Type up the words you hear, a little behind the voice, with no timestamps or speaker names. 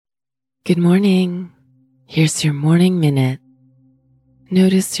Good morning. Here's your morning minute.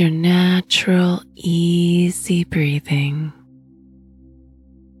 Notice your natural, easy breathing.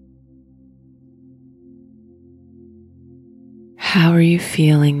 How are you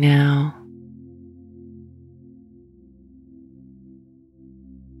feeling now?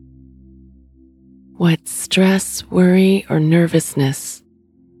 What stress, worry, or nervousness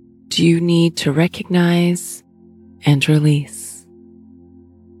do you need to recognize and release?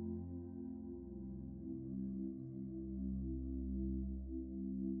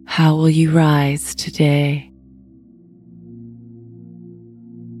 How will you rise today?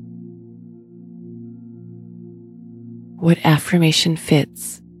 What affirmation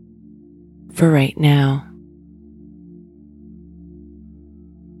fits for right now?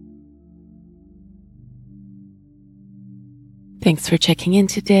 Thanks for checking in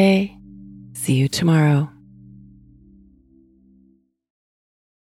today. See you tomorrow.